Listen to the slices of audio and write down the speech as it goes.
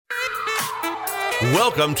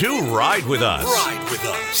Welcome to Ride With Us. Ride with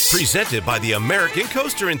Us. Presented by the American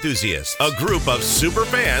Coaster Enthusiasts, a group of super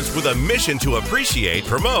fans with a mission to appreciate,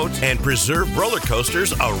 promote, and preserve roller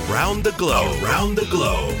coasters around the globe.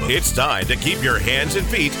 It's time to keep your hands and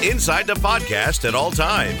feet inside the podcast at all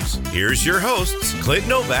times. Here's your hosts, Clint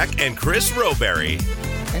Novak and Chris Roberry.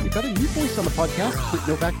 And we've got a new voice on the podcast. Clint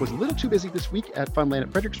Novak was a little too busy this week at Funland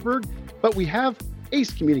at Fredericksburg, but we have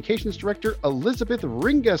ACE Communications Director Elizabeth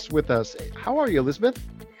Ringus with us. How are you, Elizabeth?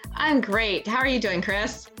 I'm great. How are you doing,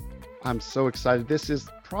 Chris? I'm so excited. This is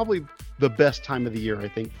probably the best time of the year, I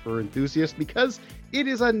think, for enthusiasts because it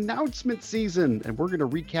is announcement season, and we're going to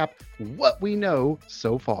recap what we know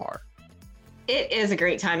so far. It is a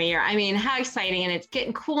great time of year. I mean, how exciting. And it's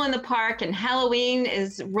getting cool in the park and Halloween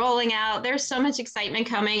is rolling out. There's so much excitement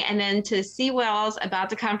coming. And then to see what all's about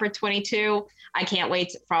to come for 22, I can't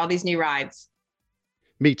wait for all these new rides.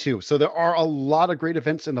 Me too. So there are a lot of great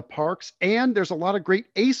events in the parks, and there's a lot of great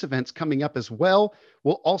ACE events coming up as well.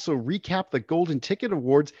 We'll also recap the Golden Ticket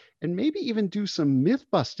Awards and maybe even do some myth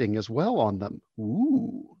busting as well on them.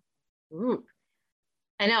 Ooh.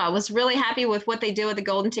 I know. I was really happy with what they did with the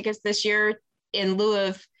Golden Tickets this year in lieu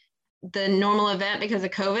of the normal event because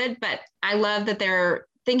of COVID, but I love that they're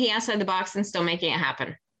thinking outside the box and still making it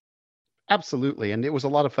happen. Absolutely. And it was a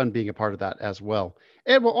lot of fun being a part of that as well.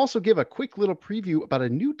 And we'll also give a quick little preview about a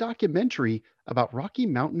new documentary about Rocky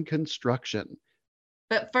Mountain construction.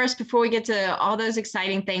 But first, before we get to all those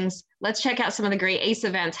exciting things, let's check out some of the great ACE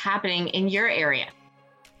events happening in your area.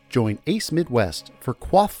 Join ACE Midwest for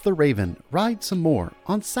Quaff the Raven, Ride Some More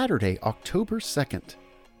on Saturday, October 2nd.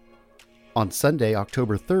 On Sunday,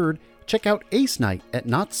 October 3rd, check out ACE Night at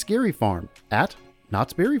Knott's Scary Farm at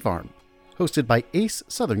Knott's Berry Farm, hosted by ACE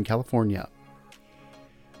Southern California.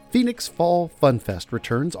 Phoenix Fall Fun Fest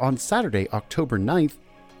returns on Saturday, October 9th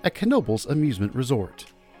at Knoebels Amusement Resort.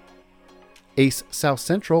 ACE South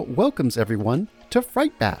Central welcomes everyone to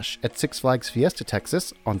Fright Bash at Six Flags Fiesta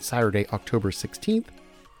Texas on Saturday, October 16th,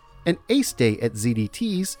 and ACE Day at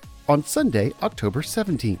ZDT's on Sunday, October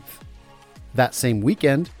 17th. That same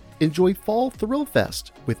weekend, enjoy Fall Thrill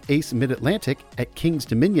Fest with ACE Mid-Atlantic at King's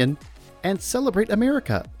Dominion and Celebrate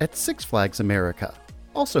America at Six Flags America,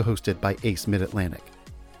 also hosted by ACE Mid-Atlantic.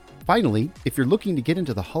 Finally, if you're looking to get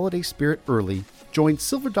into the holiday spirit early, join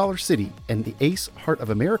Silver Dollar City and the ACE Heart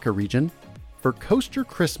of America region for Coaster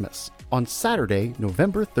Christmas on Saturday,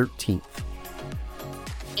 November 13th.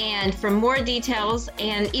 And for more details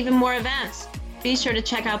and even more events, be sure to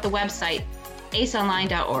check out the website,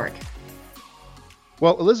 aceonline.org.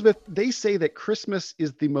 Well, Elizabeth, they say that Christmas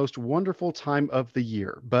is the most wonderful time of the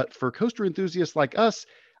year, but for coaster enthusiasts like us,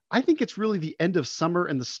 I think it's really the end of summer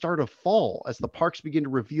and the start of fall as the parks begin to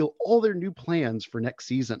reveal all their new plans for next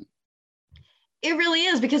season. It really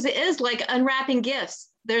is, because it is like unwrapping gifts.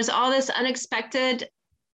 There's all this unexpected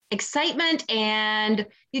excitement and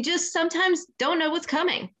you just sometimes don't know what's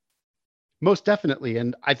coming. Most definitely.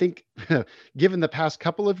 And I think given the past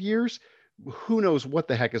couple of years, who knows what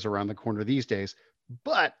the heck is around the corner these days.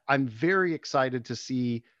 But I'm very excited to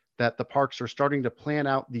see that the parks are starting to plan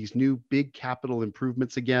out these new big capital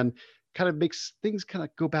improvements again. Kind of makes things kind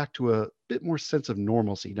of go back to a bit more sense of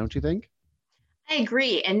normalcy, don't you think? I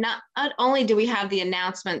agree. And not only do we have the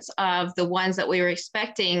announcements of the ones that we were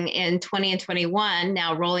expecting in 20 and 21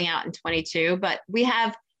 now rolling out in 22, but we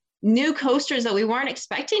have new coasters that we weren't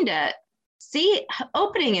expecting to see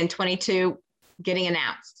opening in 22 getting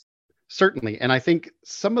announced. Certainly. And I think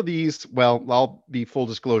some of these, well, I'll be full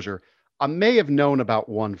disclosure, I may have known about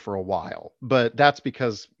one for a while, but that's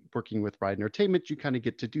because working with Ride Entertainment, you kind of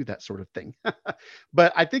get to do that sort of thing.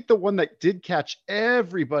 But I think the one that did catch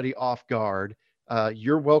everybody off guard,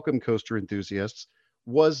 you're welcome, coaster enthusiasts,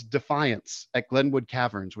 was Defiance at Glenwood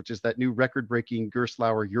Caverns, which is that new record-breaking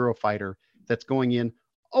Gerstlauer Eurofighter that's going in,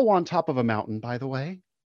 on top of a mountain, by the way.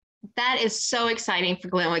 That is so exciting for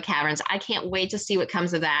Glenwood Caverns. I can't wait to see what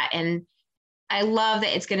comes of that. And I love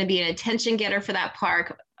that it's going to be an attention getter for that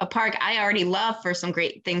park, a park I already love for some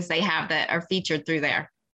great things they have that are featured through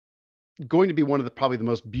there. Going to be one of probably the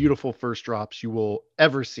most beautiful first drops you will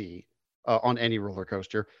ever see on any roller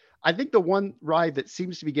coaster. I think the one ride that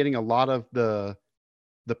seems to be getting a lot of the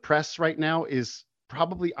press right now is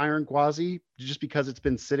probably Iron Gwazi, just because it's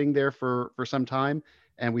been sitting there for some time.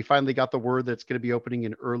 And we finally got the word that it's going to be opening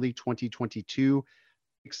in early 2022.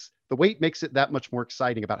 The wait makes it that much more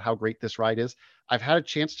exciting about how great this ride is. I've had a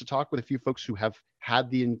chance to talk with a few folks who have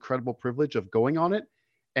had the incredible privilege of going on it,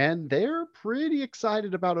 and they're pretty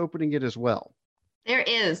excited about opening it as well. There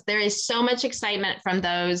is so much excitement from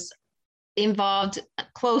those involved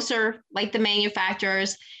closer, like the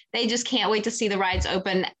manufacturers. They just can't wait to see the rides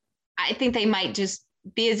open. I think they might just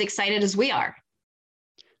be as excited as we are.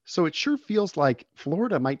 So it sure feels like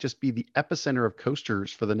Florida might just be the epicenter of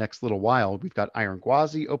coasters for the next little while. We've got Iron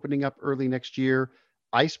Gwazi opening up early next year.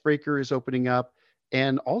 Icebreaker is opening up.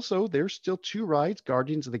 And also there's still two rides,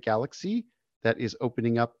 Guardians of the Galaxy, that is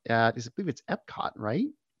opening up I believe it's Epcot, right?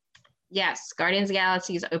 Yes, Guardians of the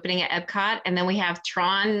Galaxy is opening at Epcot, and then we have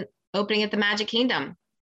Tron opening at the Magic Kingdom.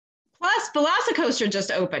 Plus, Velocicoaster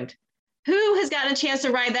just opened. Who has gotten a chance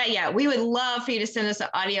to ride that yet? We would love for you to send us an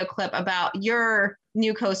audio clip about your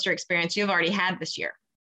new coaster experience you've already had this year.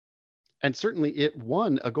 And certainly it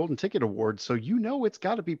won a Golden Ticket Award, so it's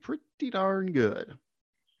got to be pretty darn good.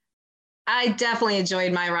 I definitely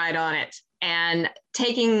enjoyed my ride on it. And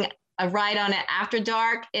taking a ride on it after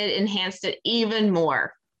dark, it enhanced it even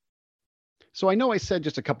more. So I know I said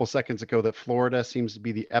just a couple seconds ago that Florida seems to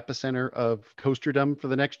be the epicenter of coasterdom for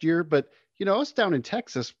the next year, but us down in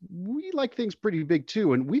Texas, we like things pretty big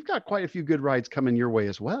too, and we've got quite a few good rides coming your way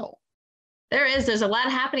as well. There's a lot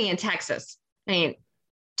happening in Texas. I mean,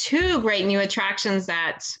 two great new attractions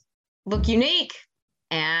that look unique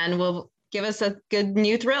and will give us a good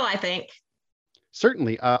new thrill, I think.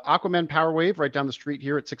 Certainly. Aquaman Power Wave right down the street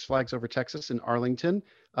here at Six Flags Over Texas in Arlington.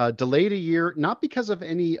 Delayed a year, not because of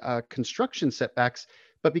any construction setbacks,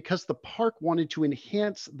 but because the park wanted to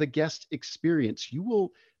enhance the guest experience.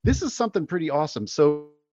 This is something pretty awesome. So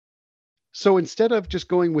instead of just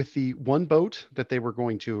going with the one boat that they were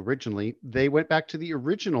going to originally, they went back to the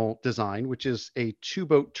original design, which is a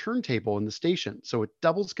 2-boat turntable in the station. So it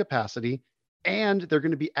doubles capacity, and they're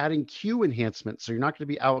going to be adding queue enhancements. So you're not going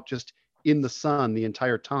to be out just in the sun the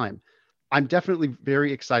entire time. I'm definitely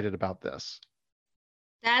very excited about this.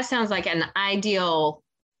 That sounds like an ideal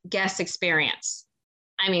guest experience.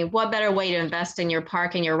 I mean, what better way to invest in your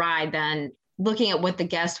park and your ride than looking at what the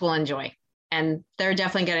guests will enjoy? And they're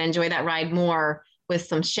definitely going to enjoy that ride more with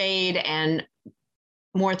some shade and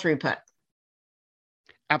more throughput.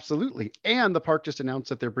 Absolutely. And the park just announced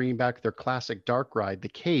that they're bringing back their classic dark ride, the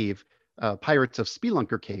Cave, Pirates of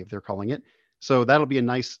Spelunker Cave, they're calling it. So that'll be a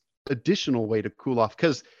nice additional way to cool off,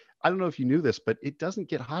 because I don't know if you knew this, but it doesn't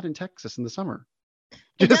get hot in Texas in the summer.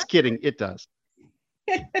 Just kidding, it does.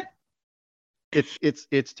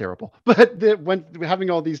 It's terrible, but when having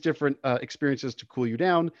all these different experiences to cool you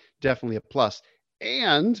down, definitely a plus.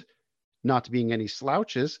 And not being any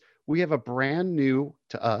slouches, we have a brand new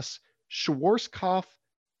to us Schwarzkopf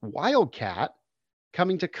Wildcat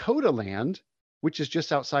coming to Coda Land, which is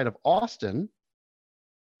just outside of Austin.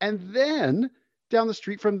 And then down the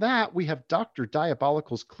street from that, we have Dr.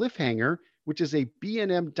 Diabolical's Cliffhanger, which is a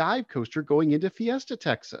B&M dive coaster going into Fiesta,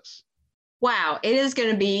 Texas. Wow, it is going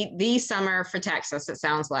to be the summer for Texas, it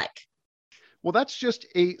sounds like. Well, that's just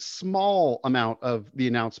a small amount of the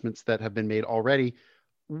announcements that have been made already.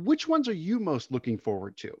 Which ones are you most looking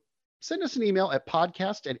forward to? Send us an email at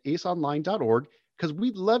podcast@aceonline.org, because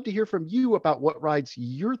we'd love to hear from you about what rides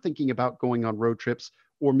you're thinking about going on road trips,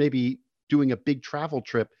 or maybe doing a big travel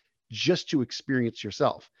trip just to experience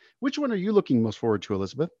yourself. Which one are you looking most forward to,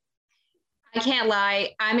 Elizabeth? I can't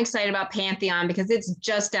lie. I'm excited about Pantheon because it's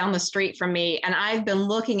just down the street from me. And I've been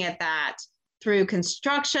looking at that through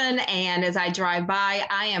construction. And as I drive by,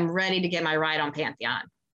 I am ready to get my ride on Pantheon.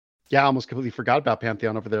 Yeah, I almost completely forgot about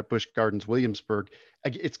Pantheon over there at Busch Gardens, Williamsburg.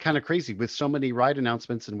 It's kind of crazy with so many ride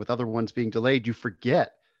announcements and with other ones being delayed, you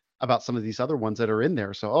forget about some of these other ones that are in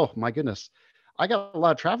there. So, oh my goodness, I got a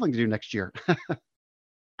lot of traveling to do next year.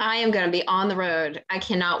 I am going to be on the road. I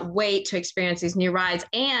cannot wait to experience these new rides.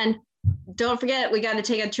 And don't forget, we got to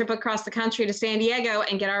take a trip across the country to San Diego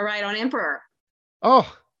and get our ride on Emperor.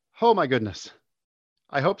 Oh my goodness.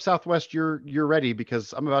 I hope Southwest you're ready,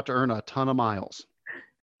 because I'm about to earn a ton of miles.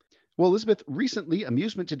 Well, Elizabeth, recently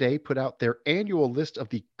Amusement Today put out their annual list of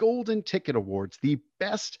the Golden Ticket Awards, the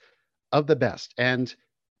best of the best. And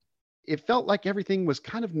it felt like everything was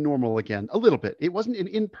kind of normal again, a little bit. It wasn't an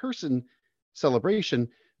in-person celebration,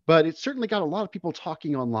 but it certainly got a lot of people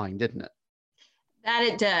talking online, didn't it? That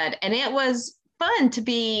it did. And it was fun to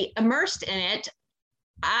be immersed in it.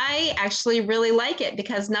 I actually really like it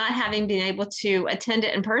because not having been able to attend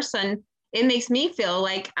it in person, it makes me feel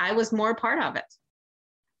like I was more a part of it.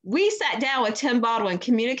 We sat down with Tim Baldwin,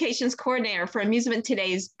 communications coordinator for Amusement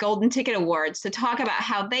Today's Golden Ticket Awards, to talk about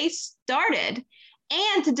how they started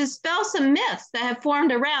and to dispel some myths that have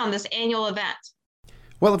formed around this annual event.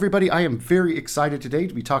 Well, everybody, I am very excited today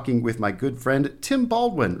to be talking with my good friend Tim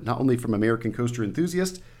Baldwin, not only from American Coaster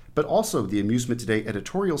Enthusiast, but also the Amusement Today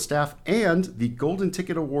editorial staff and the Golden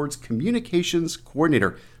Ticket Awards communications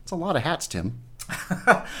coordinator. It's a lot of hats, Tim.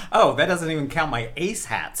 Oh, that doesn't even count my ace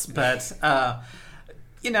hats. But,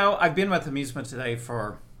 I've been with Amusement Today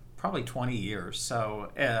for probably 20 years.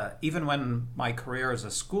 So even when my career as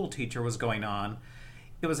a school teacher was going on,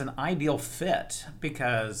 it was an ideal fit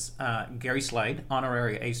because Gary Slade,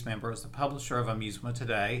 honorary ACE member, is the publisher of Amusement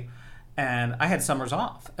Today. And I had summers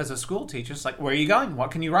off as a school teacher. It's like, where are you going?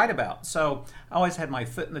 What can you write about? So I always had my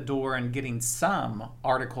foot in the door in getting some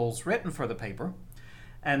articles written for the paper.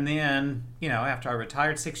 And then, after I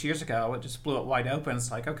retired 6 years ago, it just blew it wide open.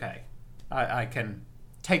 It's like, okay, I can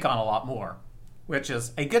take on a lot more, which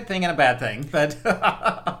is a good thing and a bad thing, but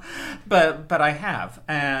but I have.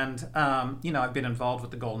 And, I've been involved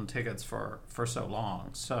with the Golden Tickets for so long.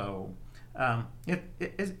 So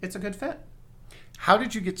it's a good fit. How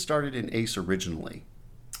did you get started in ACE originally?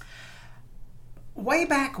 Way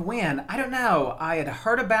back when, I don't know, I had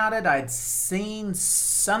heard about it. I'd seen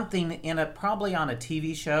something in it, probably on a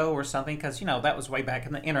TV show or something, because, that was way back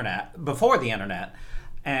in the internet, before the internet.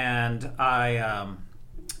 And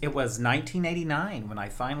it was 1989 when I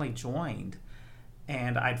finally joined.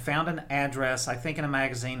 And I'd found an address, I think in a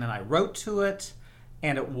magazine, and I wrote to it.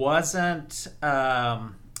 And it wasn't,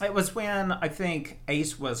 it was when I think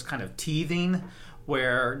ACE was kind of teething,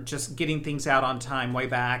 where just getting things out on time way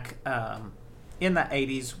back in the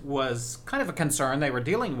 80s was kind of a concern they were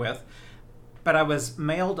dealing with. But I was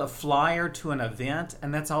mailed a flyer to an event,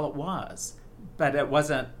 and that's all it was. But it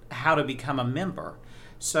wasn't how to become a member.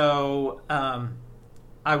 So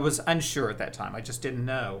I was unsure at that time. I just didn't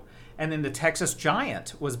know. And then the Texas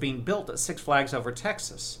Giant was being built at Six Flags Over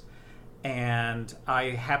Texas. And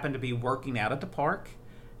I happened to be working out at the park.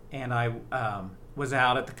 And I was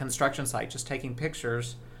out at the construction site just taking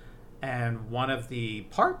pictures. And one of the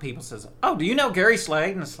park people says, "Oh, do you know Gary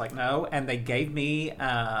Slade?" And it's like, no. And they gave me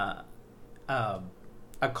a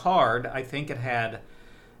card. I think it had,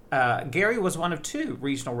 Gary was one of 2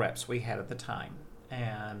 regional reps we had at the time.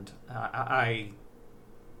 And I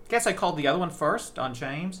guess I called the other one first, Don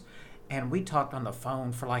James. And we talked on the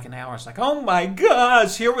phone for like an hour. It's like, oh my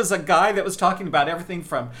gosh, here was a guy that was talking about everything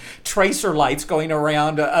from tracer lights going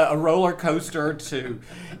around a roller coaster to,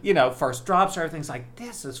 first drops. Everything's like,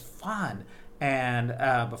 this is fun.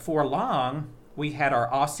 And before long, we had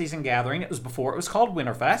our off-season gathering. It was before it was called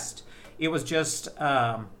Winterfest. It was just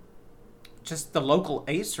the local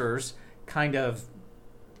Acers kind of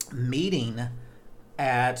meeting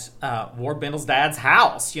at Ward Bindle's dad's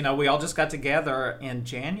house. We all just got together in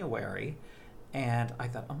January, and I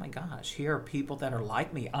thought, oh my gosh, here are people that are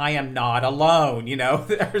like me. I am not alone.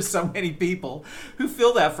 There are so many people who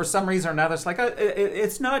feel that for some reason or another. It's like,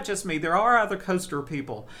 it's not just me. There are other coaster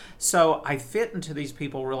people. So I fit into these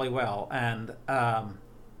people really well. And,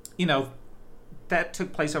 that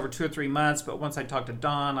took place over 2 or 3 months, but once I talked to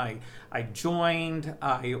Don, I joined.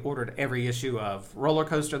 I ordered every issue of Roller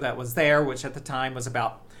Coaster that was there, which at the time was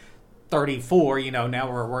about 34.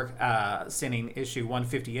 Now we're sending issue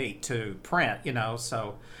 158 to print.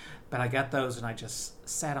 So, but I got those, and I just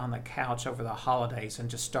sat on the couch over the holidays and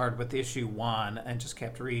just started with issue 1 and just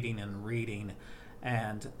kept reading and reading,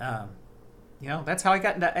 and that's how I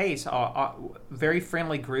got into ACE. A very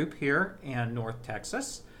friendly group here in North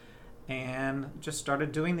Texas. And just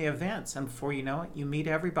started doing the events. And before you know it, you meet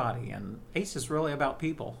everybody. And ACE is really about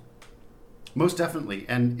people. Most definitely.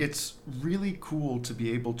 And it's really cool to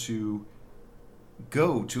be able to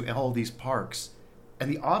go to all these parks.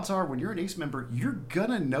 And the odds are when you're an ACE member, you're going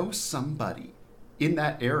to know somebody in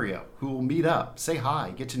that area who will meet up, say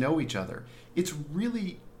hi, get to know each other. I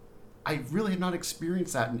really have not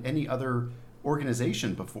experienced that in any other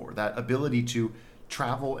organization before, that ability to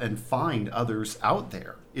travel and find others out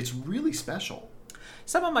there. It's really special.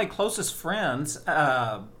 Some of my closest friends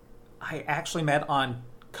I actually met on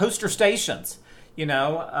coaster stations. They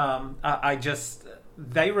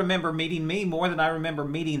remember meeting me more than I remember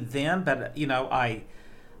meeting them. But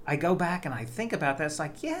I go back and I think about that. It's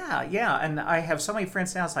like, yeah. And I have so many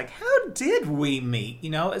friends now. It's like, how did we meet?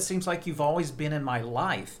 It seems like you've always been in my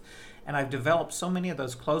life. And I've developed so many of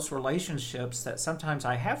those close relationships that sometimes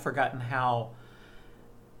I have forgotten how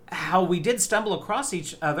we did stumble across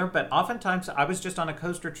each other. But oftentimes I was just on a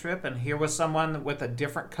coaster trip, and here was someone with a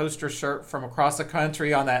different coaster shirt from across the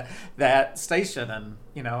country on that station. And,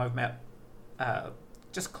 I've met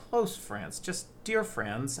just close friends, just dear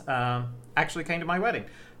friends, actually came to my wedding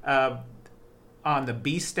on the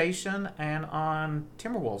B station and on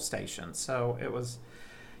Timberwolf station. So it was,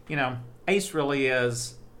 ACE really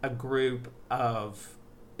is a group of...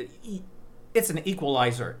 It's an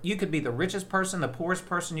equalizer. You could be the richest person, the poorest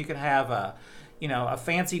person. You could have a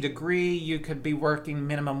fancy degree. You could be working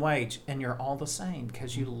minimum wage, and you're all the same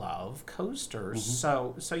because you love coasters.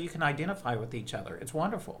 Mm-hmm. So you can identify with each other. It's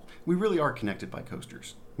wonderful. We really are connected by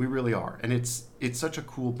coasters. We really are, and it's such a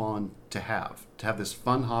cool bond to have this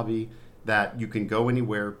fun hobby that you can go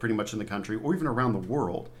anywhere, pretty much in the country or even around the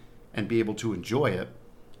world, and be able to enjoy it.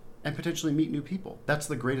 and potentially meet new people. That's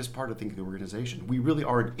the greatest part, I think, of the organization. We really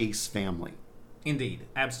are an ACE family. Indeed,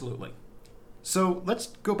 absolutely. So let's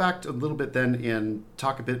go back a little bit then and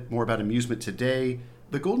talk a bit more about amusement today.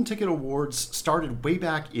 The Golden Ticket Awards started way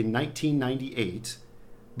back in 1998,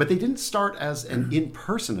 but they didn't start as an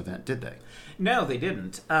in-person event, did they? No, they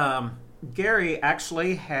didn't. Gary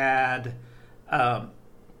actually had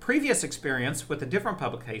previous experience with a different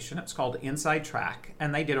publication. It's called Inside Track,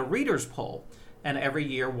 and they did a reader's poll. And every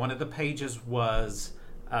year, one of the pages was,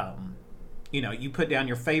 you put down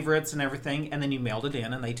your favorites and everything, and then you mailed it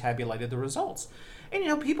in, and they tabulated the results.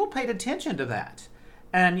 And, people paid attention to that.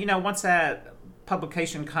 And, once that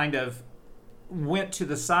publication kind of went to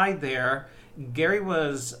the side there, Gary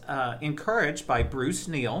was encouraged by Bruce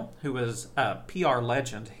Neal, who was a PR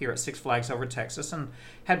legend here at Six Flags Over Texas and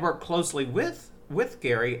had worked closely with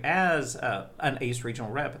Gary as an ACE regional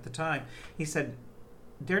rep at the time. He said,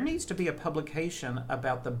 there needs to be a publication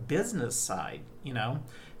about the business side,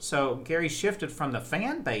 So Gary shifted from the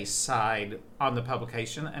fan base side on the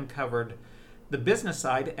publication and covered the business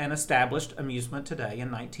side and established Amusement Today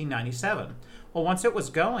in 1997. Well, once it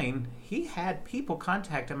was going, he had people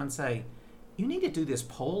contact him and say, you need to do this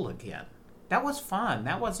poll again. That was fun.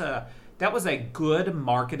 That was a good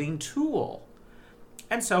marketing tool.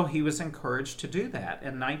 And so he was encouraged to do that.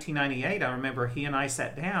 In 1998, I remember he and I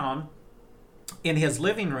sat down in his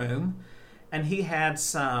living room, and he had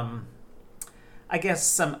some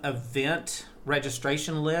event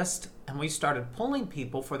registration list, and we started pulling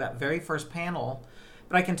people for that very first panel.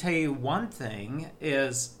 But I can tell you one thing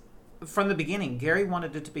is, from the beginning, Gary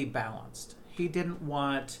wanted it to be balanced. He didn't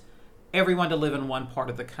want everyone to live in one part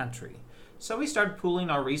of the country. So we started pooling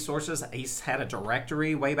our resources. ACE had a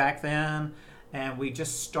directory way back then, and we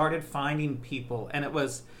just started finding people. And it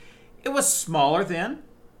was smaller then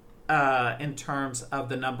in terms of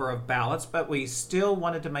the number of ballots, but we still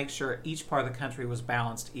wanted to make sure each part of the country was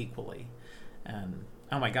balanced equally. And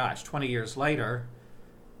oh my gosh, 20 years later,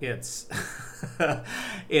 it's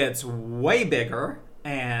way bigger,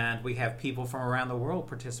 and we have people from around the world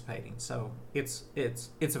participating. So it's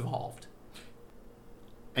evolved.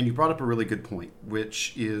 And you brought up a really good point,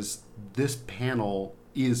 which is this panel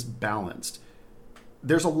is balanced.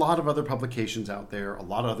 There's a lot of other publications out there, a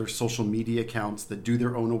lot of other social media accounts that do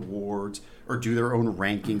their own awards or do their own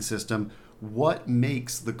ranking system. What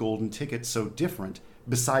makes the Golden Ticket so different,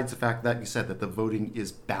 besides the fact that you said that the voting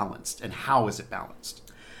is balanced? And how is it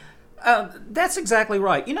balanced? That's exactly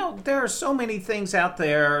right. There are so many things out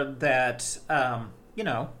there that,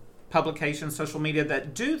 publications, social media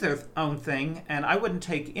that do their own thing, and I wouldn't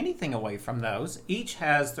take anything away from those. Each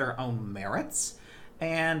has their own merits.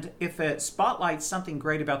 And if it spotlights something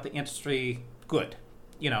great about the industry, good.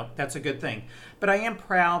 That's a good thing. But I am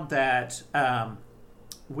proud that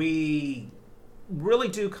we really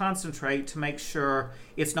do concentrate to make sure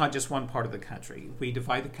it's not just one part of the country. We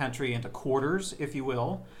divide the country into quarters, if you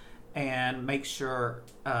will, and make sure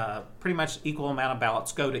pretty much equal amount of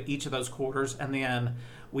ballots go to each of those quarters. And then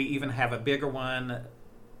we even have a bigger one,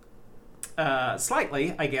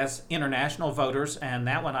 slightly, I guess, international voters, and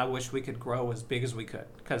that one I wish we could grow as big as we could,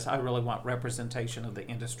 because I really want representation of the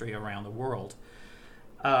industry around the world.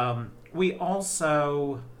 We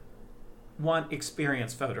also want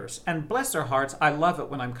experienced voters, and bless their hearts, I love it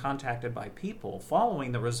when I'm contacted by people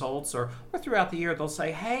following the results or throughout the year. They'll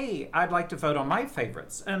say, hey, I'd like to vote on my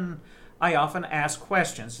favorites, and I often ask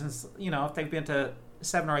questions, since if they've been to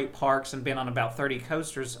 7 or 8 parks and been on about 30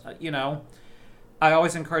 coasters, I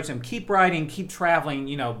always encourage them, keep riding, keep traveling,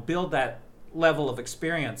 build that level of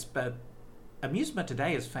experience. But Amusement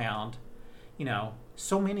Today has found,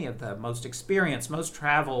 so many of the most experienced, most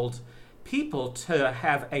traveled people to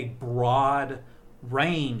have a broad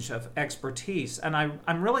range of expertise. And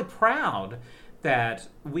I'm really proud that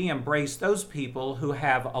we embrace those people who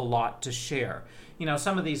have a lot to share.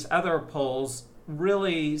 Some of these other polls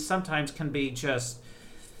really sometimes can be just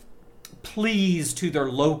pleas to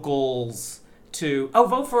their locals, to,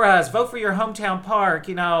 vote for us, vote for your hometown park,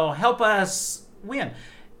 help us win.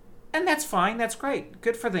 And that's fine, that's great,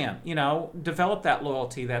 good for them, develop that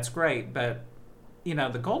loyalty, that's great. But,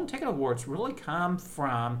 the Golden Ticket Awards really come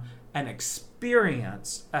from an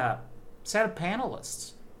experienced set of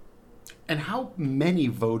panelists. And how many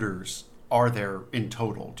voters are there in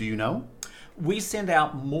total, do you know? We send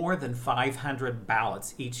out more than 500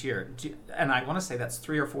 ballots each year, and I want to say that's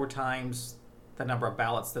 3 or 4 times the number of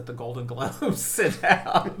ballots that the Golden Globes sent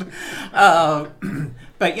out.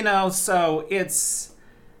 But, so it's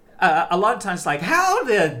a lot of times like, how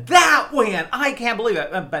did that win? I can't believe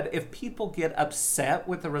it. But if people get upset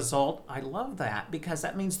with the result, I love that, because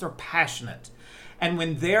that means they're passionate. And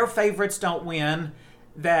when their favorites don't win,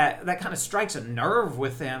 that kind of strikes a nerve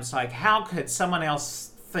with them. It's like, how could someone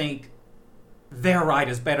else think their ride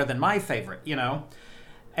is better than my favorite, you know?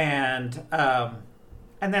 And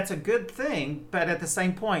that's a good thing, but at the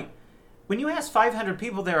same point, when you ask 500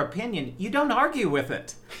 people their opinion, you don't argue with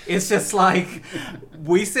it. It's just like,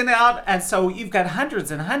 we send out, and so you've got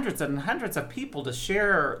hundreds and hundreds and hundreds of people to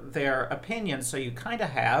share their opinions, so you kind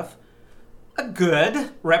of have a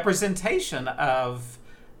good representation of,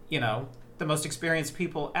 you know, the most experienced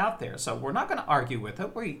people out there. So we're not going to argue with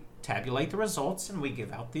it. We tabulate the results and we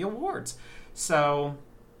give out the awards. So,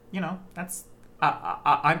 you know, that's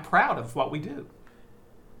I'm proud of what we do.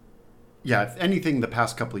 Yeah, if anything, the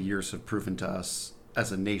past couple of years have proven to us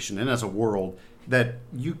as a nation and as a world that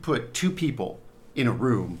you put two people in a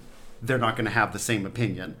room, they're not going to have the same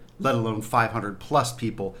opinion, let alone 500 plus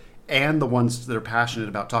people and the ones that are passionate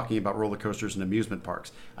about talking about roller coasters and amusement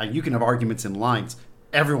parks. You can have arguments in lines.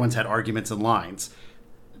 Everyone's had arguments in lines.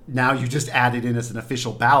 Now you just add it in as an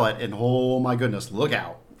official ballot, and oh my goodness, look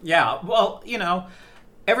out. Yeah, well, you know,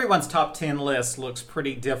 everyone's top 10 list looks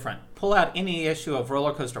pretty different. Pull out any issue of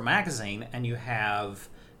Roller Coaster Magazine, and you have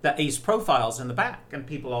the ACE profiles in the back, and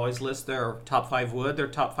people always list their top 5 wood, their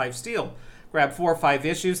top 5 steel. Grab 4 or 5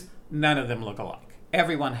 issues, none of them look alike.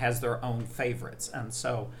 Everyone has their own favorites, and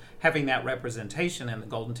so having that representation in the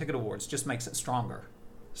Golden Ticket Awards just makes it stronger.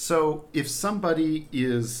 So if somebody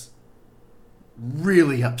is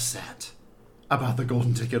really upset about the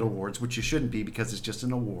Golden Ticket Awards, which you shouldn't be because it's just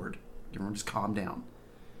an award, everyone just calm down.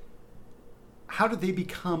 How do they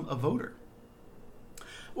become a voter?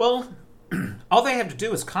 Well, all they have to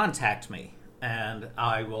do is contact me, and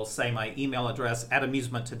I will say my email address at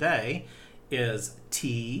Amusement Today is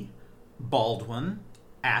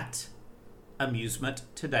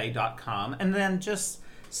tbaldwin@amusementtoday.com, and then just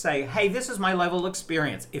say, hey, this is my level of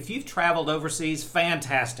experience. If you've traveled overseas,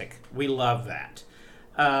 fantastic. We love that.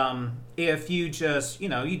 If you just, you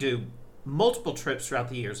know, you do multiple trips throughout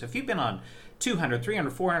the years, if you've been on 200,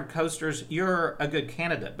 300, 400 coasters, you're a good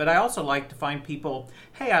candidate. But I also like to find people,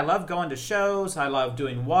 hey, I love going to shows, I love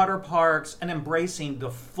doing water parks, and embracing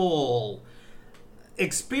the full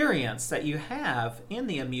experience that you have in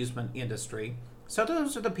the amusement industry. So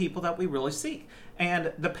those are the people that we really seek.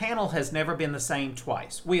 And the panel has never been the same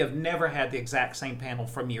twice. We have never had the exact same panel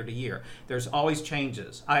from year to year. There's always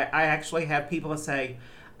changes. I actually have people that say,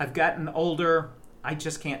 I've gotten older, I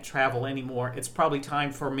just can't travel anymore. It's probably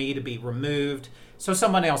time for me to be removed so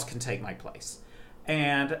someone else can take my place.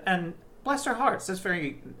 And bless their hearts, that's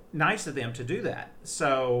very nice of them to do that.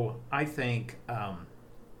 So I think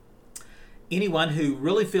anyone who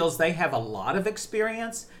really feels they have a lot of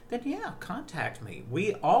experience, then yeah, contact me.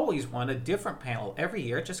 We always want a different panel every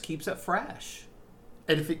year. It just keeps it fresh.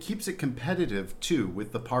 And if it keeps it competitive, too,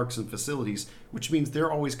 with the parks and facilities, which means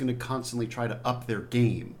they're always going to constantly try to up their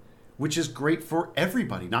game, which is great for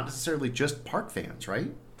everybody, not necessarily just park fans,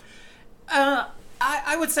 right?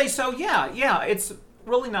 I would say so, yeah. It's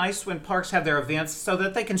really nice when parks have their events so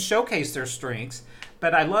that they can showcase their strengths.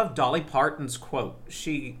 But I love Dolly Parton's quote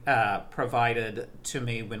she provided to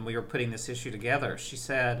me when we were putting this issue together. She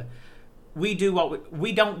said, we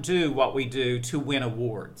don't do what we do to win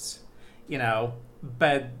awards, you know,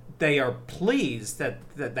 but they are pleased that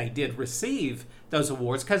they did receive those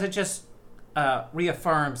awards because it just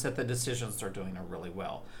reaffirms that the decisions they're doing are really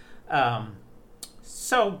well.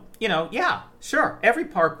 So, you know, yeah, sure. Every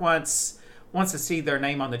park wants to see their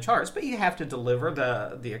name on the charts, but you have to deliver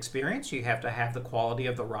the experience. You have to have the quality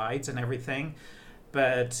of the rides and everything.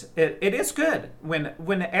 But it is good.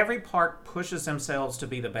 When every park pushes themselves to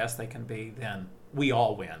be the best they can be, then we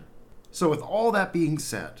all win. So with all that being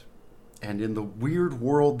said, and in the weird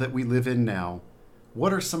world that we live in now,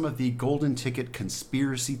 what are some of the Golden Ticket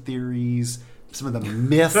conspiracy theories, some of the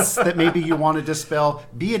myths that maybe you want to dispel?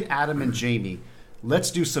 Be it Adam and Jamie,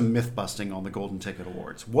 let's do some myth busting on the Golden Ticket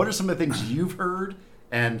Awards. What are some of the things you've heard?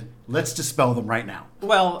 And let's dispel them right now.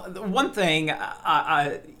 Well, one thing,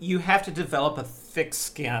 you have to develop a thick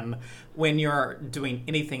skin when you're doing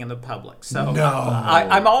anything in the public. So no.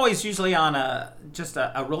 I'm always usually on a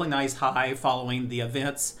really nice high following the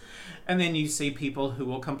events. And then you see people who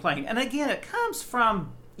will complain. And again, it comes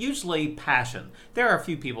from usually passion. There are a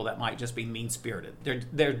few people that might just be mean-spirited.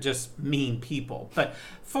 They're just mean people. But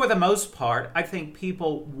for the most part, I think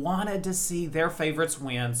people wanted to see their favorites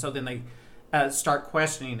win, so then they start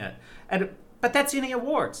questioning it. But that's any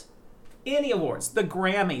awards. Any awards. The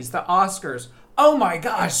Grammys, the Oscars. Oh my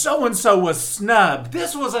gosh, so-and-so was snubbed.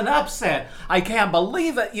 This was an upset. I can't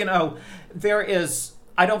believe it. You know,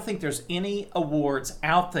 I don't think there's any awards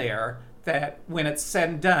out there that when it's said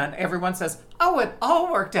and done, everyone says, "Oh, it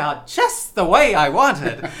all worked out just the way I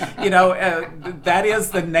wanted." That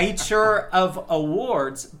is the nature of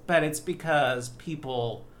awards, but it's because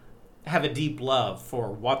people have a deep love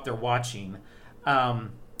for what they're watching.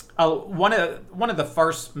 One of the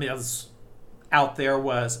first myths out there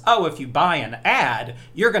was, if you buy an ad,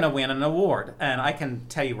 you're going to win an award. And I can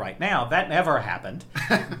tell you right now, that never happened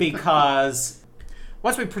because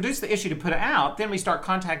once we produce the issue to put it out, then we start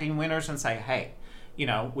contacting winners and say, hey,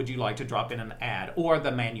 would you like to drop in an ad? Or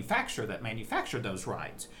the manufacturer that manufactured those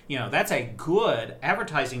rides. That's a good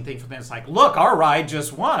advertising thing for them. It's like, look, our ride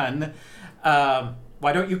just won.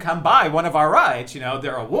 Why don't you come buy one of our rides?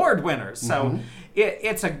 They're award winners. So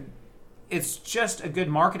it's just a good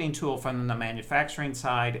marketing tool from the manufacturing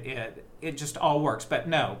side. It just all works. But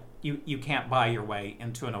no, you can't buy your way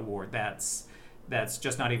into an award. That's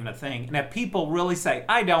just not even a thing. And if people really say,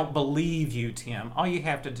 I don't believe you, Tim, all you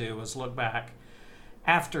have to do is look back.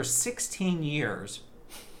 After 16 years,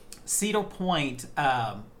 Cedar Point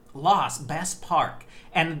lost Best Park.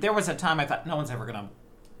 And there was a time I thought, no one's ever going to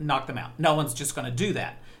knock them out. No one's just going to do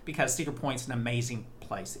that because Cedar Point's an amazing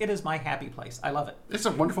place. It is my happy place. I love it. It's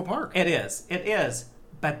a wonderful park. It is.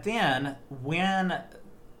 But then when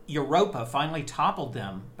Europa finally toppled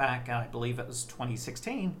them back, I believe it was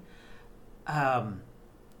 2016, the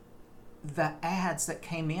ads that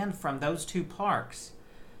came in from those two parks,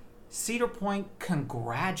 Cedar Point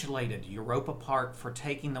congratulated Europa Park for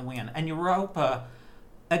taking the win. And Europa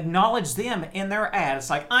acknowledge them in their ad. It's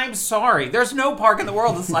like, I'm sorry, there's no park in the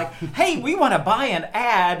world that's like, hey, we want to buy an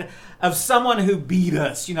ad of someone who beat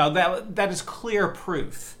us. That is clear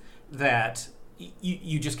proof that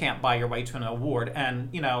you just can't buy your way to an award. And,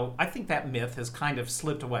 I think that myth has kind of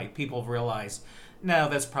slipped away. People have realized, no,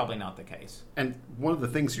 that's probably not the case. And one of the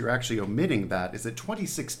things you're actually omitting that is that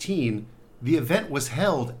 2016, the event was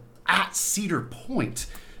held at Cedar Point.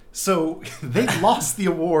 So they lost the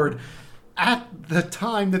award at the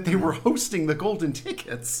time that they were hosting the Golden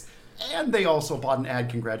Tickets, and they also bought an ad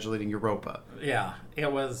congratulating Europa. Yeah,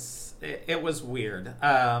 it was weird.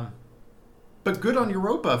 But good on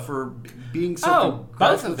Europa for being so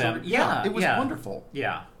both of them. Yeah, it was wonderful.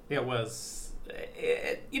 Yeah, it was.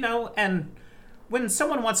 And when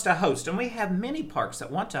someone wants to host, and we have many parks that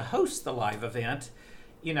want to host the live event,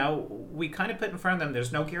 we kind of put in front of them,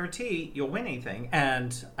 there's no guarantee you'll win anything.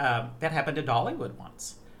 And that happened to Dollywood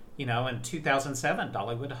once. In 2007,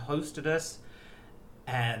 Dollywood hosted us,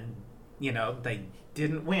 and, they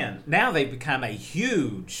didn't win. Now they've become a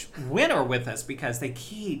huge winner with us because they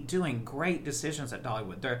keep doing great decisions at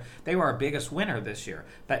Dollywood. They were our biggest winner this year.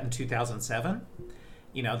 But in 2007,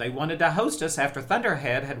 they wanted to host us after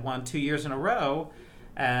Thunderhead had won 2 years in a row.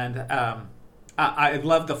 And I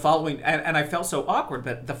loved the following, and I felt so awkward,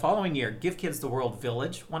 but the following year, Give Kids the World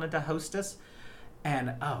Village wanted to host us.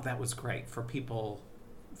 And, that was great for people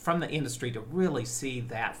from the industry to really see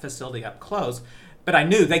that facility up close. But I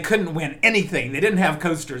knew they couldn't win anything. They didn't have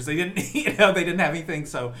coasters. They didn't, they didn't have anything.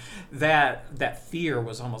 So that fear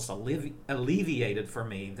was almost alleviated for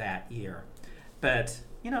me that year. But,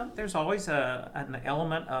 there's always an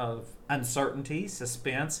element of uncertainty,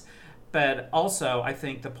 suspense. But also, I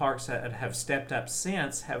think the parks that have stepped up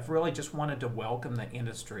since have really just wanted to welcome the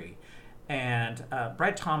industry. And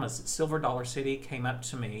Brad Thomas at Silver Dollar City came up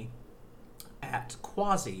to me at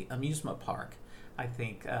Quasi Amusement Park. I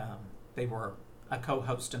think they were a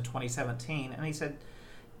co-host in 2017, and he said,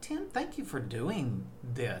 Tim, thank you for doing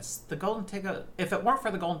this. The Golden Ticket, if it weren't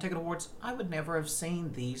for the Golden Ticket Awards, I would never have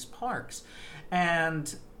seen these parks.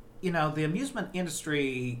 And, the amusement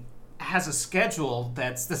industry has a schedule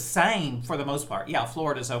that's the same for the most part. Yeah,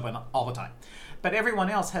 Florida's open all the time. But everyone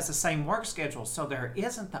else has the same work schedule, so there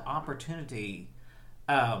isn't the opportunity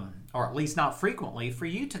or at least not frequently, for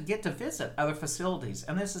you to get to visit other facilities.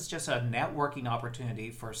 And this is just a networking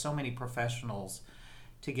opportunity for so many professionals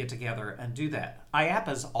to get together and do that.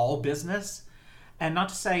 IAAPA is all business, and not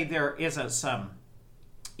to say there isn't some,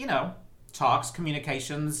 talks,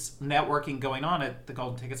 communications, networking going on at the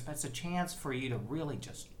Golden Tickets, but it's a chance for you to really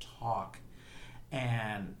just talk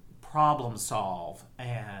and problem solve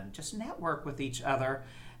and just network with each other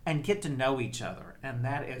and get to know each other. And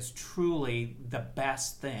that is truly the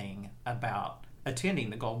best thing about attending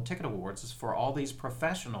the Golden Ticket Awards, is for all these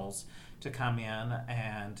professionals to come in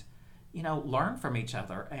and, learn from each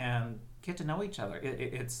other and get to know each other.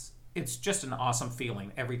 It's just an awesome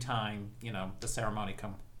feeling every time, the ceremony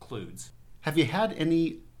concludes. Have you had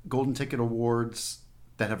any Golden Ticket Awards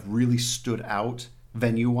that have really stood out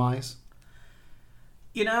venue-wise?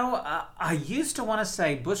 I used to want to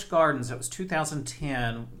say Busch Gardens, it was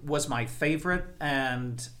 2010, was my favorite,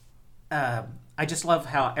 and I I just love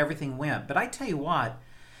how everything went. But I tell you what,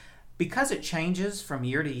 because it changes from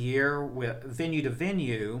year to year with venue to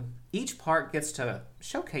venue, each park gets to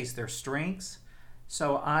showcase their strengths.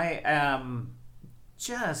 So I am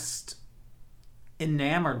just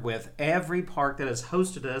enamored with every park that has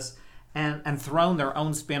hosted us and thrown their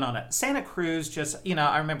own spin on it. Santa Cruz just,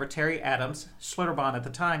 I remember Terry Adams, Schlitterbahn at the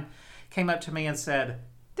time, came up to me and said,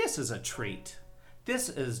 "This is a treat. This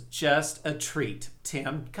is just a treat,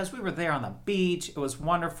 Tim," because we were there on the beach. It was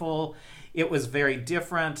wonderful. It was very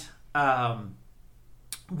different.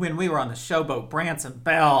 When we were on the showboat, Branson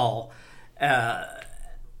Bell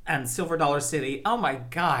and Silver Dollar City, oh my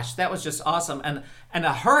gosh, that was just awesome. And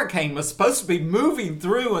a hurricane was supposed to be moving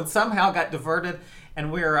through and somehow got diverted.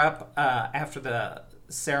 And we were up, after the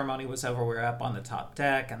ceremony was over, we were up on the top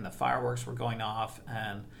deck and the fireworks were going off.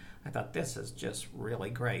 And I thought, this is just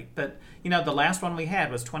really great. But, the last one we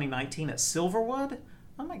had was 2019 at Silverwood.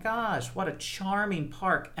 Oh my gosh, what a charming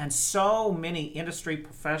park. And so many industry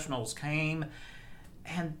professionals came,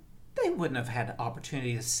 and they wouldn't have had the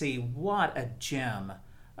opportunity to see what a gem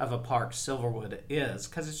of a park Silverwood is,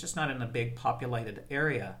 because it's just not in a big populated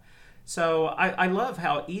area. So I love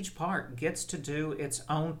how each park gets to do its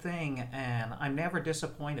own thing, and I'm never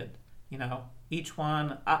disappointed. Each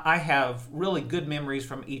one, I have really good memories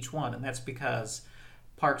from each one, and that's because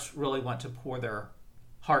parks really want to pour their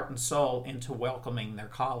heart and soul into welcoming their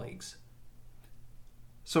colleagues.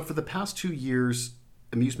 So for the past 2 years,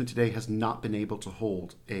 Amusement Today has not been able to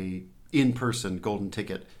hold a in-person golden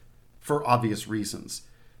ticket for obvious reasons.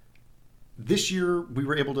 This year, we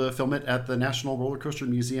were able to film it at the National Roller Coaster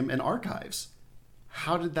Museum and Archives.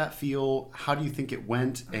 How did that feel? How do you think it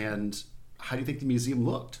went? And how do you think the museum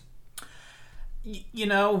looked? We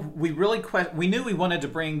really we knew we wanted to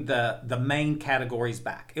bring the main categories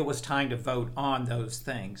back. It was time to vote on those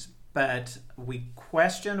things. But we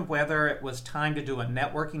questioned whether it was time to do a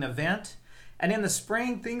networking event. And in the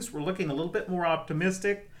spring, things were looking a little bit more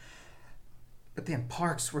optimistic. But then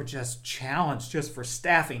parks were just challenged just for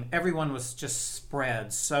staffing. Everyone was just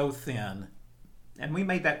spread so thin. And we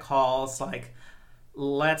made that call. It's like,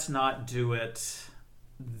 let's not do it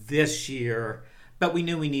this year. But we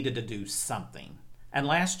knew we needed to do something. And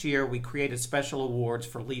last year, we created special awards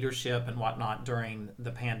for leadership and whatnot during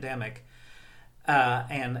the pandemic.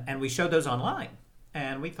 And we showed those online.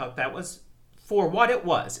 And we thought that was, for what it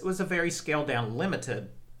was a very scaled down,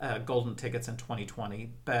 limited golden tickets in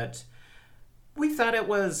 2020. But we thought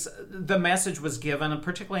the message was given, and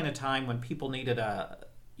particularly in a time when people needed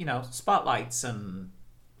spotlights and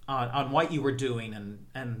on what you were doing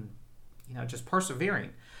and just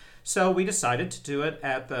persevering. So we decided to do it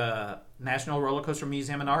at the National Roller Coaster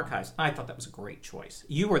Museum and Archives. I thought that was a great choice.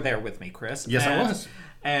 You were there with me, Chris. Yes, I was.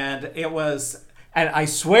 And it was, and I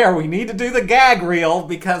swear we need to do the gag reel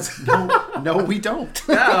because... No, we don't.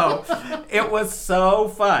 No, it was so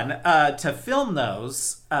fun to film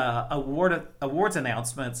those awards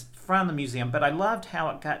announcements from the museum. But I loved how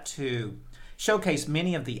it got to showcase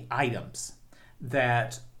many of the items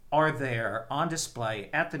that are there on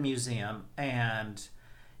display at the museum. And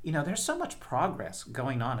there's so much progress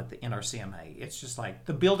going on at the NRCMA. It's just like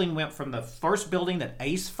the building went from the first building that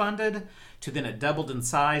ACE funded to then it doubled in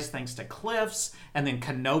size thanks to Cliffs, and then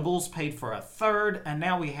Knoebels paid for a third, and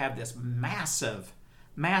now we have this massive,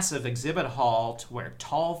 massive exhibit hall to where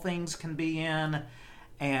tall things can be in,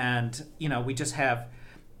 and we just have,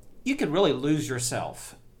 you could really lose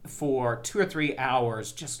yourself for 2 or 3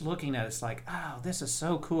 hours just looking at it. It's like, oh, this is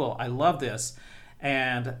so cool. I love this.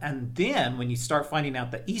 And then when you start finding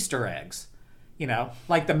out the Easter eggs,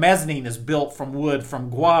 like the mezzanine is built from wood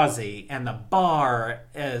from Gwazi, and the bar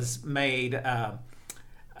is made,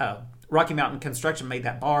 Rocky Mountain Construction made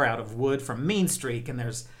that bar out of wood from Mean Streak, and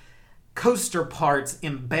there's coaster parts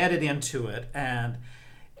embedded into it. And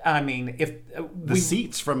I mean, if the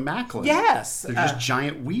seats from Macklin, yes, they're just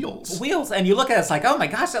giant wheels, and you look at it, it's like, oh my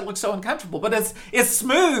gosh, that looks so uncomfortable, but it's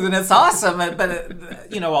smooth and it's awesome. But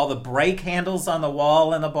all the brake handles on the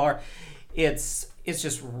wall in the bar, it's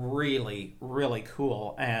just really, really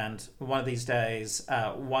cool. And one of these days,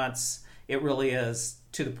 once it really is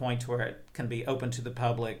to the point where it can be open to the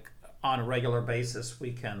public on a regular basis,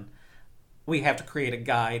 we have to create a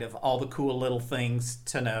guide of all the cool little things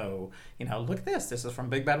to know. Look at this. This is from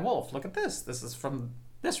Big Bad Wolf. Look at this. This is from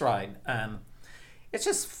this ride. It's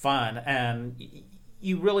just fun. And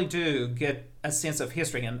you really do get a sense of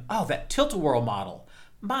history. And, that Tilt-A-Whirl model.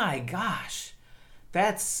 My gosh.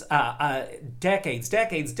 That's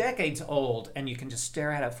decades old. And you can just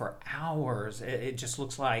stare at it for hours. It just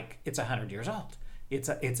looks like it's 100 years old.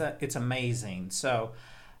 It's amazing. So...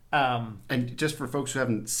 and just for folks who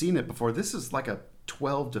haven't seen it before, this is like a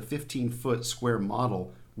 12 to 15 foot square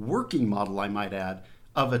model, working model, I might add,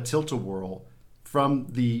 of a tilt-a-whirl from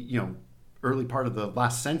the early part of the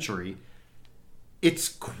last century. It's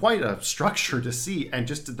quite a structure to see, and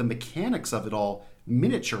just the mechanics of it all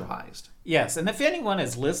miniaturized. Yes, and if anyone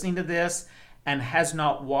is listening to this and has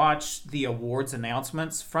not watched the awards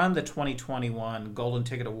announcements from the 2021 Golden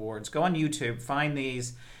Ticket Awards, go on YouTube, find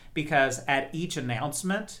these, because at each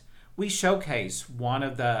announcement, we showcase one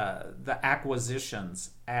of the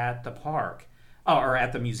acquisitions at the park, or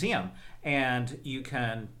at the museum, and you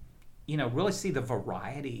can really see the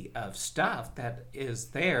variety of stuff that is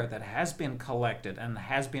there that has been collected and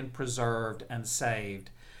has been preserved and saved.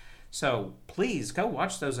 So please go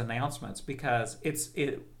watch those announcements, because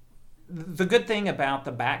the good thing about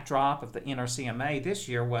the backdrop of the NRCMA this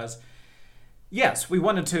year was, yes, we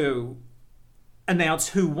wanted to announce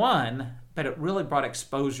who won, but it really brought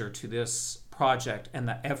exposure to this project and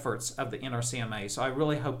the efforts of the NRCMA. So I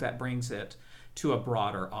really hope that brings it to a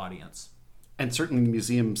broader audience. And certainly the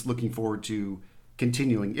museum's looking forward to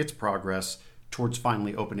continuing its progress towards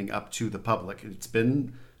finally opening up to the public. It's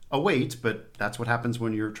been a wait, but that's what happens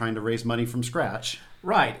when you're trying to raise money from scratch.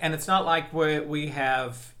 Right, and it's not like we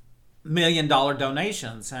have $1 million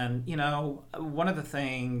donations. And, one of the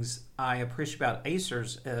things I appreciate about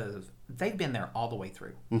ACERS is they've been there all the way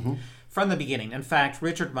through. Mm-hmm. From the beginning. In fact,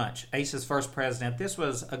 Richard Munch, ACE's first president, this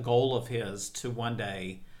was a goal of his to one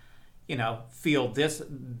day feel this,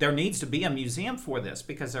 there needs to be a museum for this,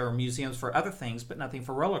 because there are museums for other things, but nothing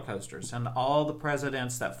for roller coasters. And all the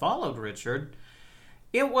presidents that followed Richard,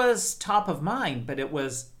 it was top of mind, but it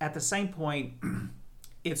was at the same point,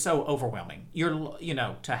 it's so overwhelming.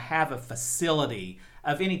 To have a facility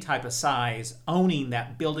of any type of size, owning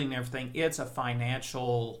that building and everything, it's a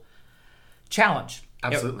financial challenge.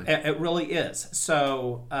 Absolutely. It really is.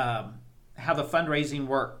 So how the fundraising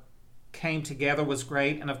work came together was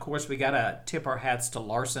great. And of course, we got to tip our hats to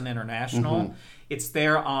Larson International. Mm-hmm. It's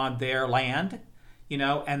there on their land,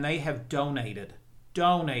 and they have donated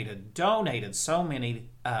so many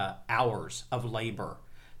hours of labor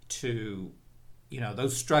to,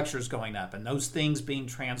 those structures going up and those things being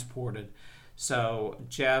transported. So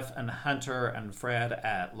Jeff and Hunter and Fred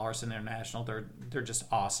at Larson International, they're just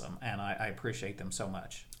awesome, and I appreciate them so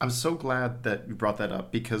much. I'm so glad that you brought that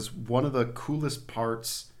up, because one of the coolest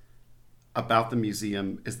parts about the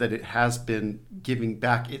museum is that it has been giving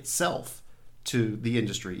back itself to the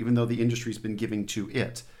industry, even though the industry's been giving to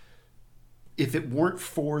it. If it weren't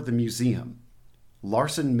for the museum,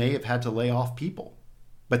 Larson may have had to lay off people,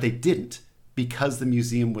 but they didn't, because the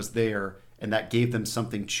museum was there, and that gave them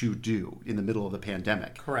something to do in the middle of the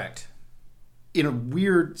pandemic. Correct. In a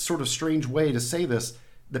weird, sort of strange way to say this,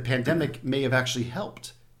 the pandemic may have actually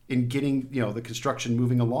helped in getting, the construction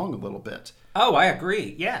moving along a little bit. Oh, I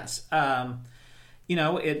agree. Yes.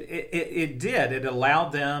 It did. It allowed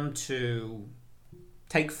them to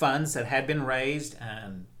take funds that had been raised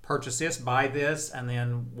and purchase this, buy this, and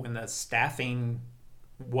then when the staffing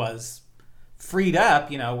was freed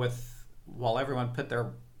up, while everyone put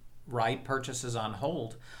their right purchases on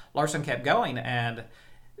hold, Larson kept going, and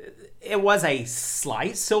it was a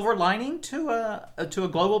slight silver lining to a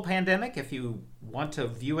global pandemic, if you want to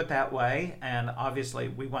view it that way. And obviously,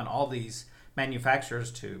 we want all these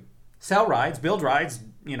manufacturers to sell rides, build rides,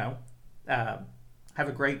 have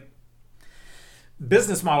a great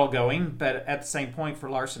business model going. But at the same point, for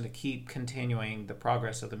Larson to keep continuing the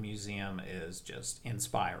progress of the museum is just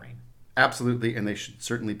inspiring. Absolutely, and they should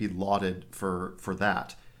certainly be lauded for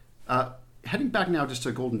that. Heading back now just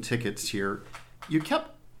to Golden Tickets here, you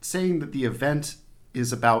kept saying that the event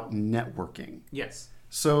is about networking. Yes.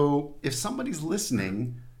 So if somebody's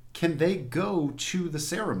listening, can they go to the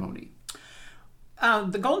ceremony?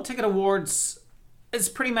 The Golden Ticket Awards is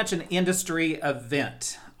pretty much an industry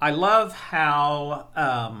event. I love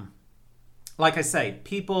how, like I say,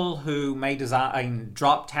 people who may design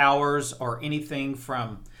drop towers or anything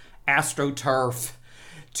from AstroTurf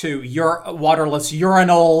to your waterless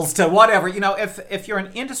urinals to whatever, if you're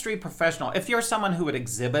an industry professional, if you're someone who would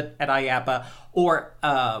exhibit at IAAPA or,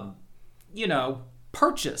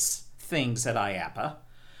 purchase things at IAAPA,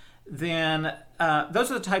 then those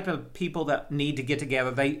are the type of people that need to get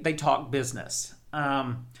together. They talk business.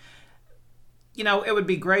 It would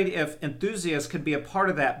be great if enthusiasts could be a part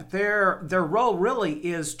of that, but their role really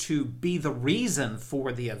is to be the reason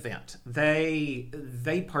for the event. They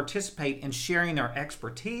participate in sharing their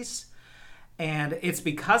expertise, and it's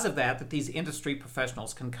because of that these industry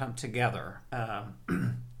professionals can come together.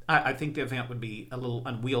 I think the event would be a little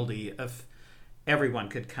unwieldy if everyone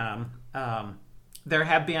could come. There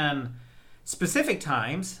have been specific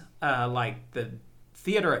times, like the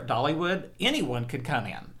theater at Dollywood, anyone could come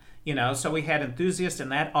in. So we had enthusiasts in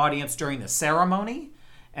that audience during the ceremony.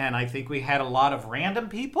 And I think we had a lot of random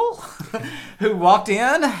people who walked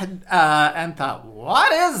in and thought,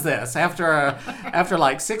 what is this? After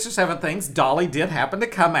like 6 or 7 things, Dolly did happen to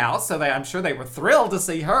come out. So I'm sure they were thrilled to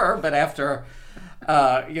see her. But after,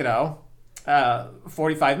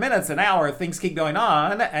 45 minutes, an hour, things keep going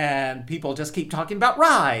on. And people just keep talking about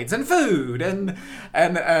rides and food and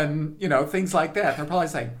things like that. They're probably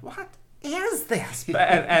saying, what is this?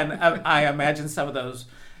 And I imagine some of those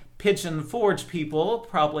Pigeon Forge people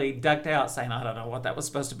probably ducked out saying, I don't know what that was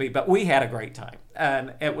supposed to be, but we had a great time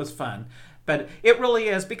and it was fun. But it really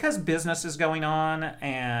is, because business is going on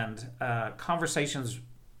and conversations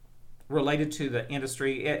related to the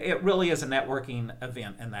industry, it really is a networking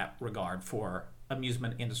event in that regard for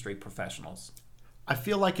amusement industry professionals. I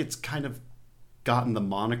feel like it's kind of gotten the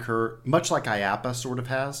moniker, much like IAAPA sort of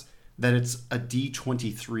has, that it's a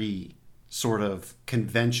D23 sort of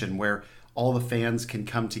convention where all the fans can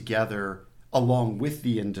come together along with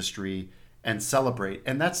the industry and celebrate.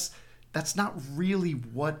 And that's not really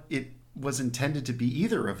what it was intended to be,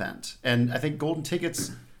 either event. And I think Golden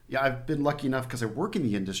Tickets, I've been lucky enough because I work in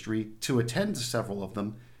the industry to attend several of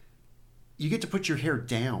them. You get to put your hair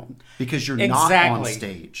down because you're not on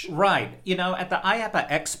stage. Right. At the IAAPA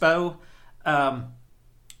Expo,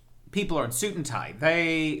 people are in suit and tie.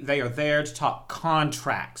 They are there to talk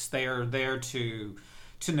contracts. They are there to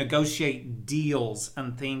negotiate deals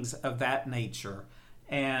and things of that nature.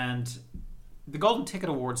 And the Golden Ticket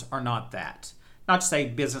Awards are not that. Not to say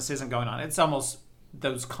business isn't going on. It's almost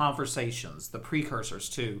those conversations, the precursors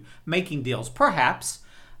to making deals, perhaps.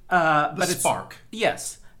 But spark.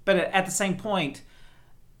 Yes. But at the same point,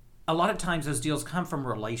 a lot of times those deals come from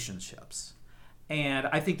relationships. And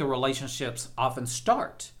I think the relationships often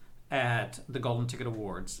start at the Golden Ticket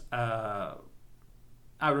Awards.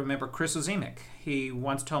 I remember Chris Ozemek. He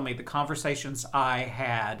once told me the conversations I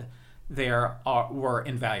had there were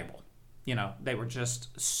invaluable. They were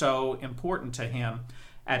just so important to him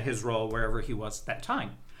at his role wherever he was at that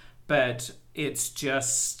time. But it's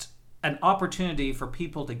just an opportunity for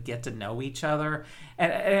people to get to know each other.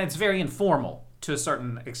 And it's very informal to a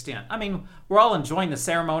certain extent. I mean, we're all enjoying the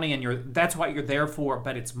ceremony and that's what you're there for,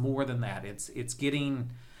 but it's more than that. It's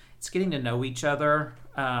getting to know each other.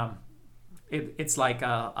 It's like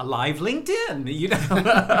a live LinkedIn,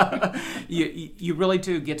 you really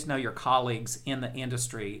do get to know your colleagues in the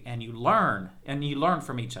industry, and you learn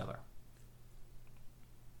from each other.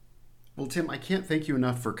 Well, Tim, I can't thank you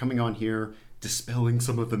enough for coming on here, dispelling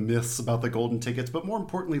some of the myths about the Golden Tickets, but more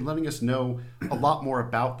importantly, letting us know a lot more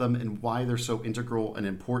about them and why they're so integral and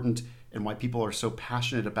important and why people are so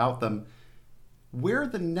passionate about them. Where are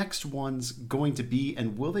the next ones going to be,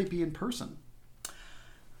 and will they be in person?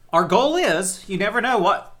 Our goal is, you never know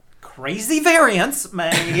what crazy variants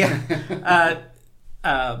may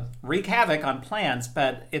wreak havoc on plans,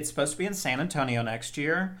 but it's supposed to be in San Antonio next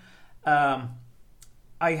year.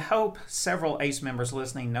 I hope several ACE members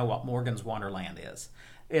listening know what Morgan's Wonderland is.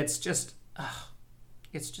 It's just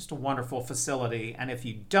a wonderful facility, and if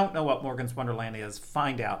you don't know what Morgan's Wonderland is,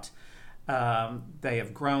 find out. They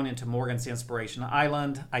have grown into Morgan's Inspiration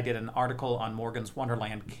Island. I did an article on Morgan's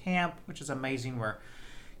Wonderland Camp, which is amazing, where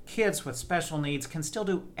kids with special needs can still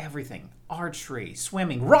do everything. Archery,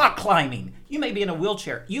 swimming, rock climbing. You may be in a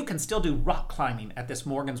wheelchair. You can still do rock climbing at this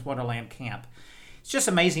Morgan's Wonderland camp. It's just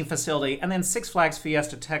an amazing facility. And then Six Flags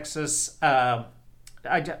Fiesta Texas. I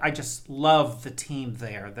just love the team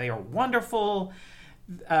there. They are wonderful.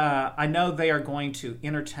 I know they are going to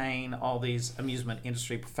entertain all these amusement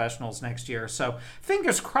industry professionals next year. So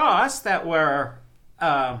fingers crossed that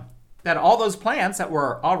that all those plans that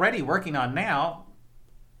we're already working on now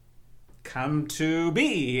come to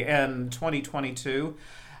be in 2022.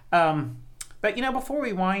 But before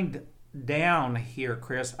we wind down here,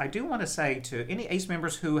 Chris, I do want to say to any ACE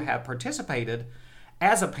members who have participated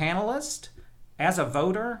as a panelist, as a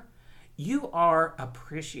voter, you are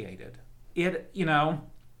appreciated.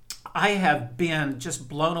 I have been just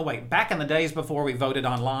blown away. Back in the days before we voted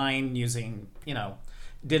online using,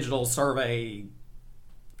 digital survey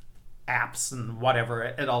apps and whatever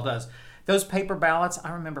it all does. Those paper ballots,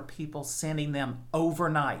 I remember people sending them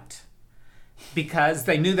overnight because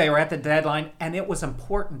they knew they were at the deadline, and it was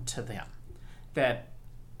important to them that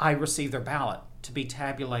I received their ballot to be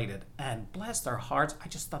tabulated. And bless their hearts, I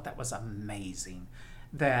just thought that was amazing,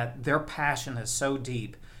 that their passion is so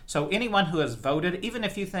deep. So anyone who has voted, even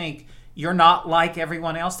if you think you're not like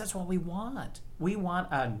everyone else, that's what we want. We want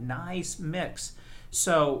a nice mix.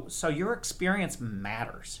 So your experience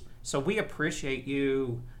matters. So we appreciate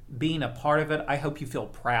you being a part of it. I hope you feel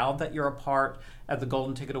proud that you're a part of the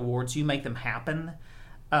Golden Ticket Awards. You make them happen.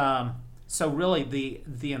 So really,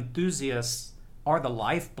 the enthusiasts are the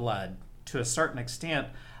lifeblood, to a certain extent,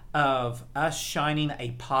 of us shining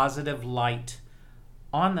a positive light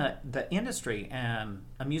on the industry and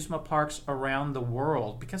amusement parks around the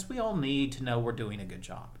world, because we all need to know we're doing a good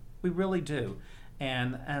job. We really do.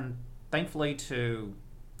 And thankfully to,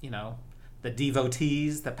 the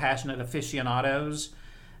devotees, the passionate aficionados,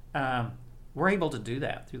 we're able to do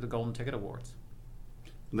that through the Golden Ticket Awards.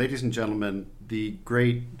 Ladies and gentlemen, the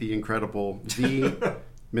great, the incredible, the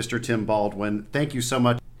Mr. Tim Baldwin, thank you so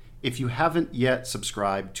much. If you haven't yet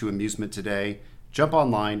subscribed to Amusement Today, jump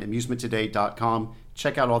online, amusementtoday.com.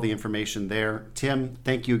 Check out all the information there. Tim,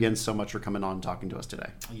 thank you again so much for coming on and talking to us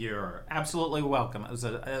today. You're absolutely welcome. It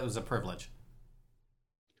was a privilege.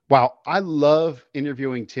 Wow, I love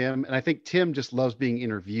interviewing Tim, and I think Tim just loves being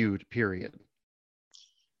interviewed, period.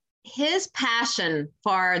 His passion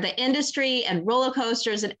for the industry and roller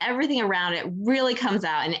coasters and everything around it really comes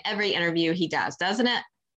out in every interview he does, doesn't it?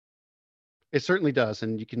 It certainly does,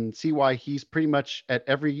 and you can see why he's pretty much at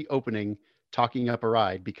every opening talking up a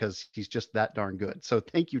ride, because he's just that darn good. So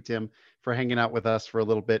thank you, Tim, for hanging out with us for a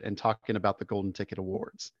little bit and talking about the Golden Ticket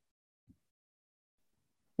Awards.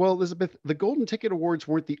 Well, Elizabeth, the Golden Ticket Awards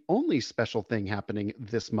weren't the only special thing happening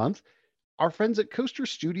this month. Our friends at Coaster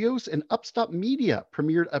Studios and Upstop Media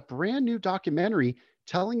premiered a brand new documentary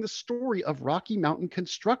telling the story of Rocky Mountain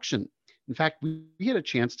construction. In fact, we had a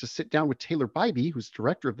chance to sit down with Taylor Bybee, who's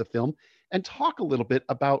director of the film, and talk a little bit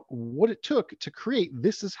about what it took to create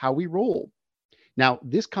This Is How We Roll. Now,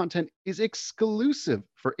 this content is exclusive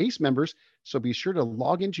for ACE members, so be sure to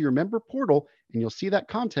log into your member portal and you'll see that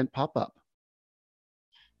content pop up.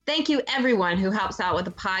 Thank you, everyone who helps out with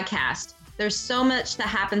the podcast. There's so much that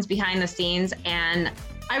happens behind the scenes, and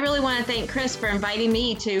I really want to thank Chris for inviting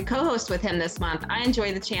me to co-host with him this month. I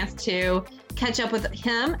enjoy the chance to catch up with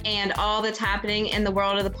him and all that's happening in the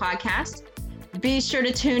world of the podcast. Be sure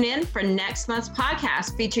to tune in for next month's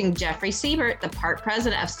podcast featuring Jeffrey Siebert, the park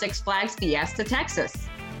president of Six Flags Fiesta, Texas.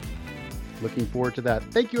 Looking forward to that.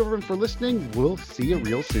 Thank you, everyone, for listening. We'll see you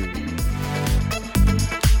real soon.